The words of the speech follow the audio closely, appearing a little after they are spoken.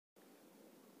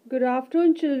Good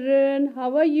afternoon, children.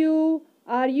 How are you?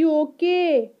 Are you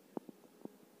okay?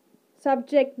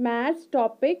 Subject maths.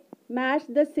 Topic match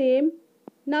the same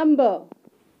number.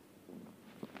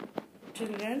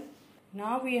 Children,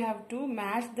 now we have to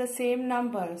match the same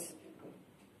numbers.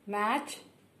 Match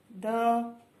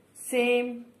the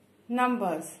same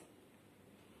numbers.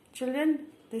 Children,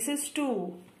 this is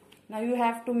 2. Now you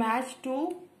have to match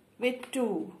 2 with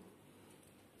 2.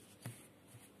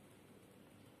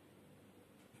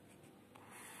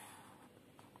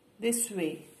 This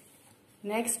way.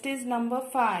 Next is number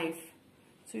 5.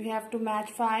 So you have to match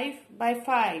 5 by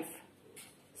 5.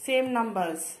 Same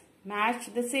numbers.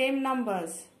 Match the same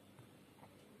numbers.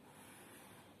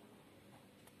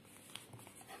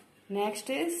 Next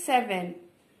is 7.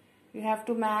 You have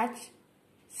to match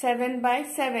 7 by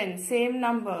 7. Same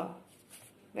number.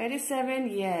 Where is 7?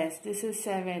 Yes, this is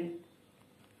 7.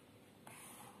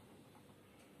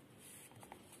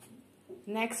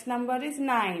 Next number is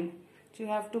 9. So you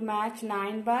have to match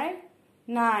 9 by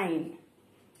 9.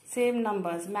 Same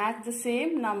numbers. Match the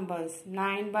same numbers.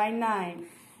 9 by 9.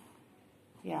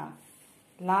 Yeah.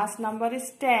 Last number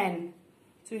is 10.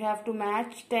 So you have to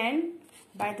match 10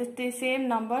 by the same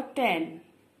number 10.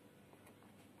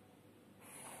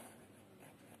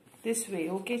 This way.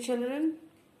 Okay, children?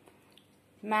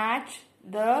 Match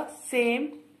the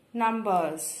same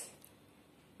numbers.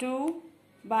 2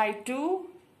 by 2.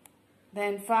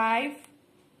 Then 5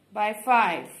 by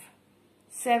 5.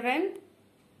 7,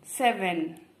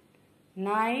 7.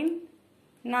 9,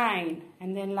 9.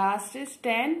 And then last is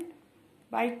 10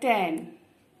 by 10.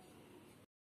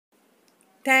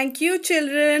 Thank you,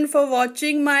 children, for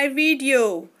watching my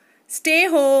video. Stay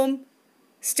home.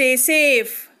 Stay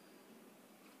safe.